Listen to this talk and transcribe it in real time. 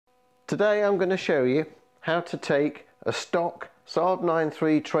Today I'm going to show you how to take a stock Saab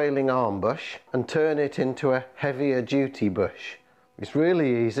 9.3 trailing arm bush and turn it into a heavier duty bush. It's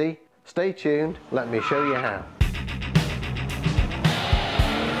really easy. Stay tuned, let me show you how.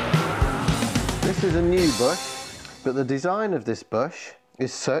 This is a new bush, but the design of this bush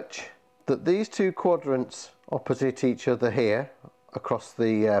is such that these two quadrants opposite each other here across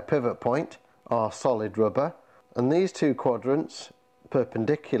the pivot point are solid rubber, and these two quadrants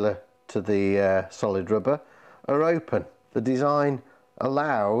perpendicular to the solid rubber are open. The design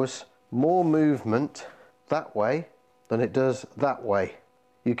allows more movement that way than it does that way.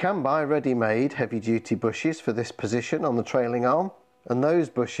 You can buy ready-made heavy-duty bushes for this position on the trailing arm, and those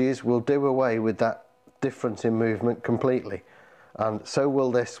bushes will do away with that difference in movement completely, and so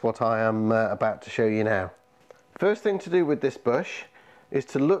will this, what I am about to show you now. First thing to do with this bush is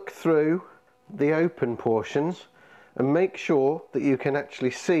to look through the open portions and make sure that you can actually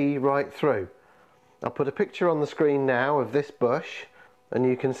see right through. I'll put a picture on the screen now of this bush, and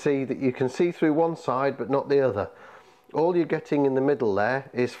you can see that you can see through one side but not the other. All you're getting in the middle there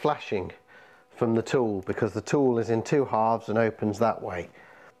is flashing from the tool, because the tool is in two halves and opens that way.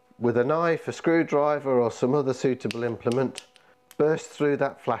 With a knife, a screwdriver or some other suitable implement, burst through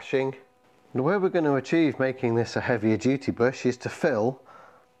that flashing. The way we're going to achieve making this a heavier duty bush is to fill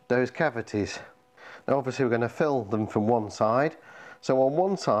those cavities. Now obviously we're going to fill them from one side, so on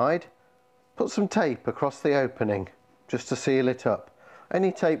one side put some tape across the opening just to seal it up.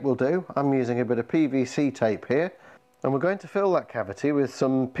 Any tape will do. I'm using a bit of PVC tape here, and we're going to fill that cavity with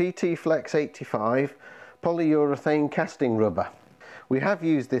some PT Flex 85 polyurethane casting rubber. We have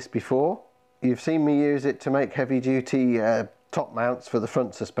used this before. You've seen me use it to make heavy duty top mounts for the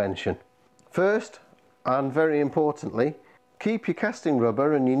front suspension. First, and very importantly, keep your casting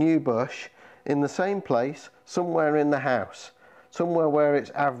rubber and your new bush in the same place somewhere in the house, somewhere where it's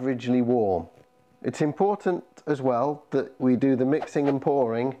averagely warm. It's important as well that we do the mixing and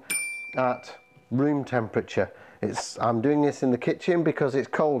pouring at room temperature. I'm doing this in the kitchen because it's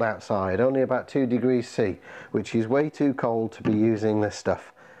cold outside, only about 2 degrees C, which is way too cold to be using this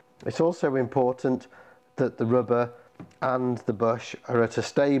stuff. It's also important that the rubber and the bush are at a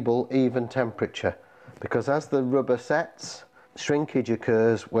stable, even temperature, because as the rubber sets, shrinkage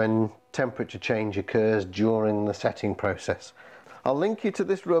occurs when temperature change occurs during the setting process. I'll link you to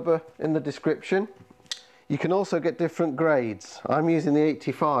this rubber in the description. You can also get different grades. I'm using the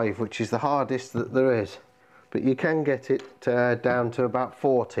 85, which is the hardest that there is, but you can get it down to about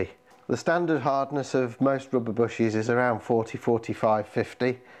 40. The standard hardness of most rubber bushes is around 40, 45,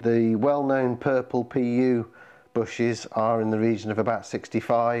 50. The well-known purple PU bushes are in the region of about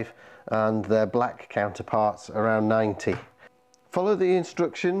 65, and their black counterparts around 90. Follow the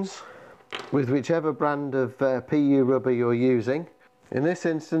instructions with whichever brand of PU rubber you're using. In this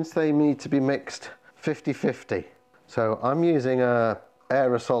instance they need to be mixed 50-50. So I'm using a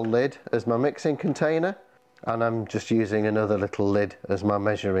aerosol lid as my mixing container, and I'm just using another little lid as my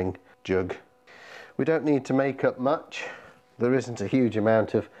measuring jug. We don't need to make up much. There isn't a huge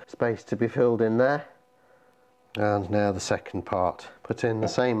amount of space to be filled in there. And now the second part. Put in the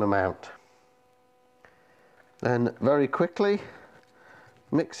same amount. Then very quickly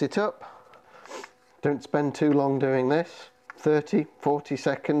mix it up. Don't spend too long doing this, 30-40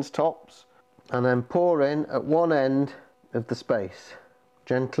 seconds tops, and then pour in at one end of the space,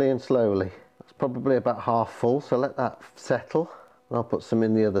 gently and slowly. It's probably about half full, so let that settle. I'll put some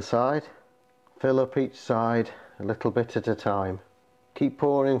in the other side. Fill up each side a little bit at a time. Keep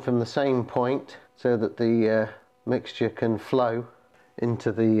pouring from the same point so that the mixture can flow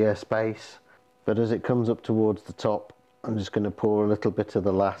into the space, but as it comes up towards the top, I'm just going to pour a little bit of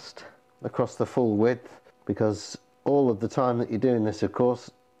the last across the full width, because all of the time that you're doing this, of course,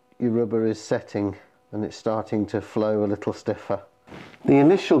 your rubber is setting and it's starting to flow a little stiffer. The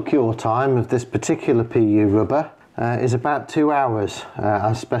initial cure time of this particular PU rubber is about 2 hours,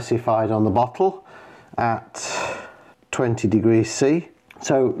 as specified on the bottle, at 20 degrees C.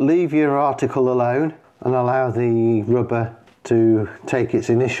 So leave your article alone and allow the rubber to take its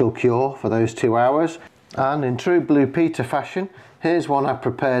initial cure for those 2 hours. And in true Blue Peter fashion, here's one I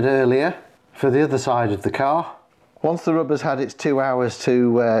prepared earlier for the other side of the car. Once the rubber's had its 2 hours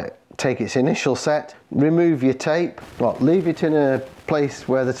to take its initial set, remove your tape. Well, leave it in a place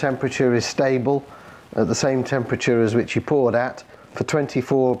where the temperature is stable, at the same temperature as which you poured at, for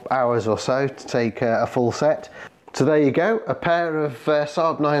 24 hours or so to take a full set. So there you go, a pair of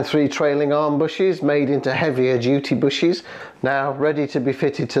Saab 9.3 trailing arm bushes made into heavier duty bushes, now ready to be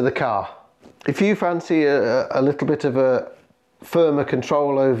fitted to the car. If you fancy a little bit of a firmer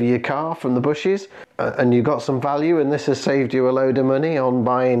control over your car from the bushes, and you've got some value, and this has saved you a load of money on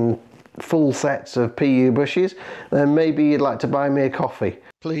buying full sets of PU bushes, then maybe you'd like to buy me a coffee.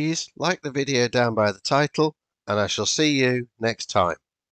 Please like the video down by the title, and I shall see you next time.